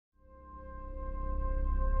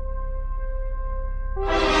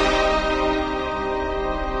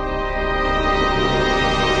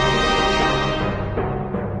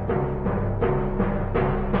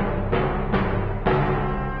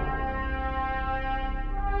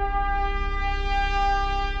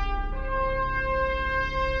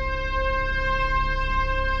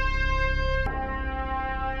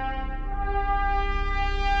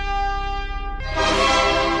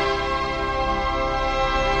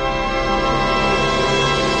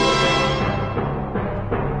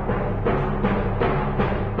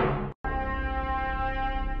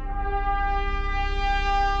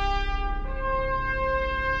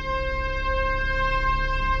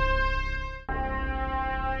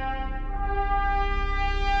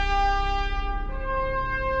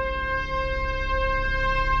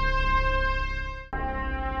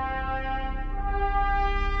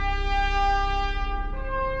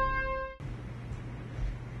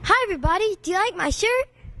Hi everybody, do you like my shirt?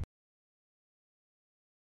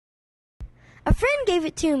 A friend gave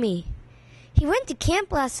it to me. He went to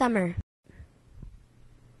camp last summer.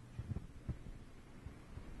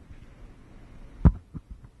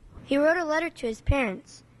 He wrote a letter to his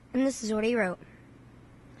parents, and this is what he wrote.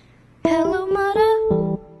 Hello,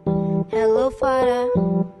 Mata. Hello, Fada.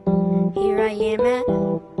 Here I am at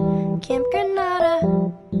Camp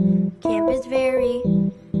Granada. Camp is very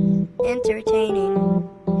entertaining,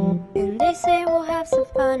 and they say we'll have some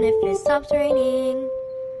fun if it stops raining.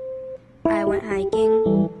 I went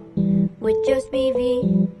hiking with Joe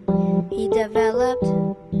Spivey. He developed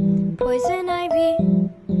poison ivy.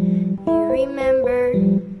 You remember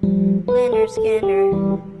Leonard Skinner?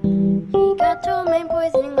 He got told main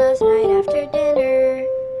poisoning last night after dinner.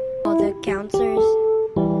 All the counselors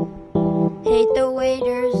hate the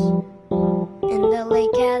waiters, and the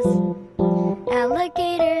lake has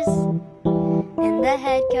alligators, and the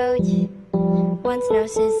head coach wants no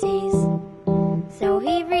sissies, so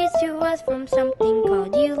he reads to us from something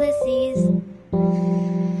called Ulysses.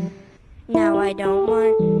 Now I don't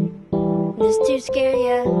want this to scare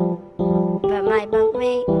ya, but my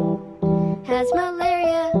bunkmate has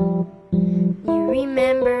malaria. You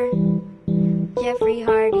remember Jeffrey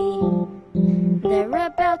Hardy? They're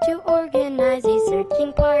about to organize a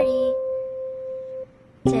searching party.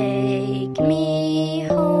 Take me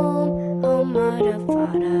home, oh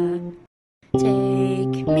motherfucker.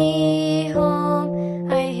 Take me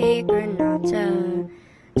home, I hate Granada.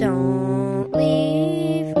 Don't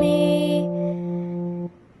leave me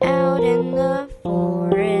out in the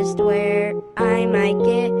forest where I might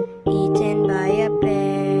get eaten by a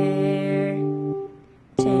bear.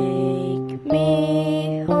 Take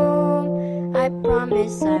me home, I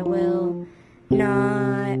promise I will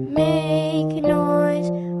not make noise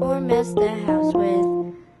or mess the house with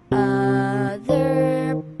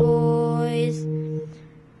other boys.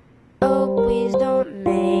 Oh, please don't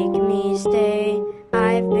make me stay.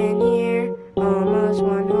 I've been here almost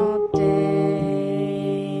one whole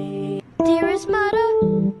day. Dearest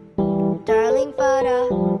Mata, darling Fada,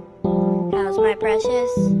 how's my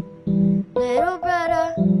precious little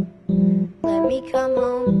brother? Let me come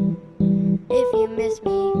home if you miss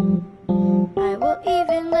me. I will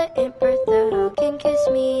even let Aunt Bertha hug and kiss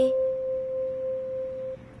me.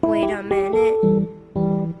 Wait a minute,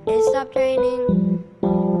 it stopped raining.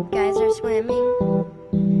 Guys are swimming,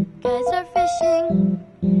 guys are fishing,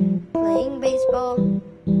 playing baseball.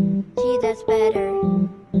 Gee, that's better.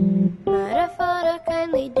 Mudafada,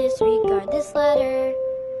 kindly disregard this letter.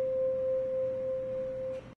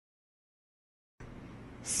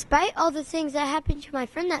 Despite all the things that happened to my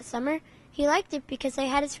friend that summer, he liked it because I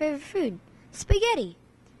had his favorite food, spaghetti.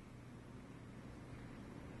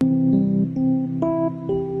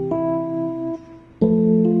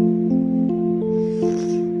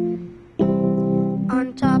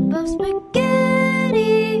 On top of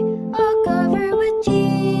spaghetti, all covered with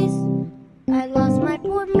cheese, I lost my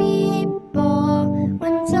poor meatball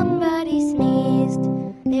when somebody sneezed.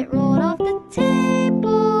 It rolled off the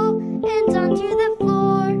table and onto the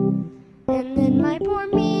floor, and then my poor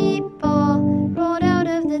meatball rolled out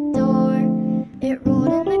of the door. It rolled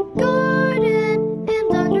in the garden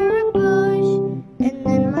and under a bush, and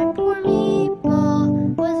then my poor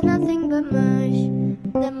meatball was nothing but mush.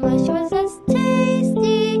 The mush was as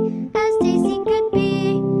tasty could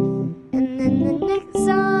be, and then the next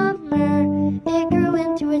summer it grew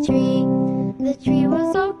into a tree. The tree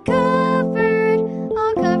was all covered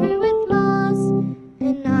with moss,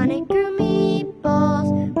 and on it grew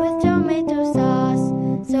meatballs with tomato sauce.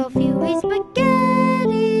 So if you eat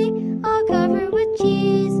spaghetti all covered with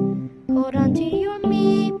cheese, hold on to your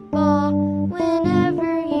meatball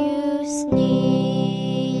whenever you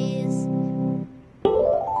sneeze.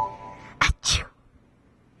 Achoo!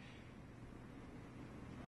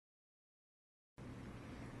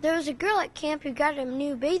 There was a girl at camp who got a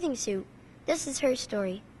new bathing suit. This is her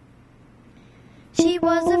story. She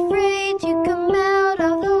was afraid to come out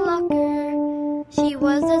of the locker. She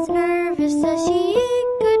was as nervous as she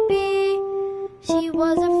could be. She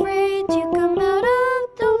was afraid to come out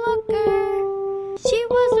of the locker. She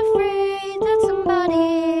was afraid that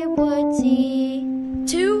somebody would see.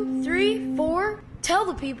 2, 3, 4, tell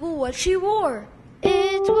the people what she wore.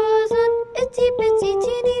 It was an itsy bitsy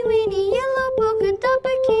teeny weeny yellow polka dot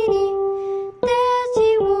bikini that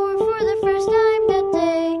she wore for the first time that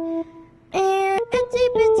day. An itsy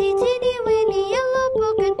bitsy teeny weeny yellow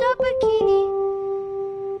polka dot bikini.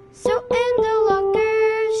 So in the locker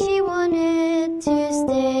she wanted to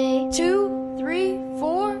stay. 2, 3,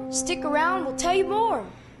 4, stick around, we'll tell you more.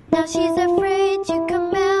 Now she's afraid to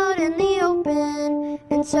come out in the open,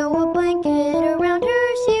 and so so a blanket around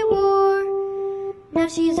her she wore. Now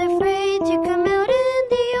she's afraid to come out in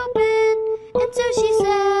the open, and so she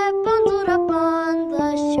sat bundled up on the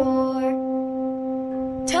shore.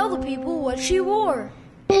 Tell the people what she wore.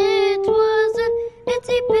 It was a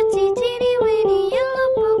itsy bitsy teeny weeny yellow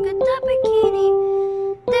polka dot bikini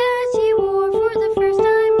that she wore for the first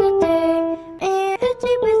time that day. An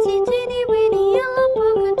itsy bitsy teeny weeny yellow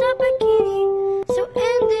polka dot bikini, so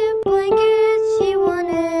in the blanket she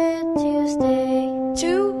wanted to stay.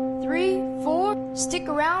 2, 3, 4. Stick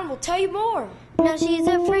around, we'll tell you more. Now she's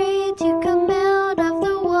afraid to come out of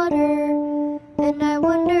the water, and I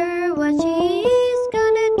wonder what she's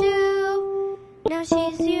gonna do. Now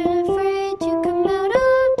she's afraid to come out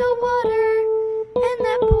of the water, and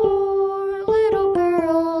that poor little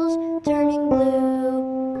girl's turning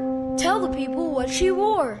blue. Tell the people what she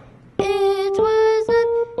wore. It was an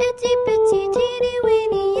itsy bitsy teeny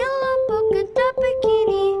weeny yellow polka dot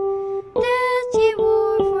bikini that she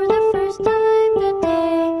wore for the first time that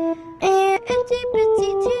day. An itsy bitsy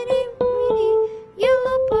teeny weeny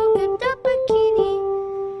yellow polka dot bikini,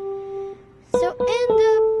 so in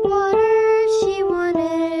the water she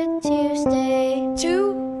wanted to stay.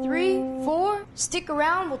 2, 3, 4. Stick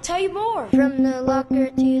around, we'll tell you more. From the locker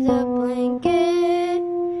to the blanket,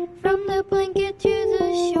 from the blanket to the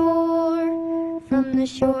shore, from the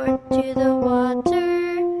shore to the water.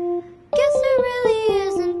 Guess there really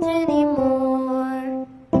isn't any more.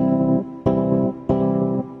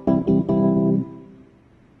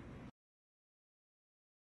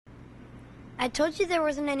 I told you there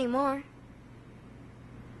wasn't any more.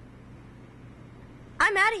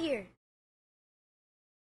 I'm out of here.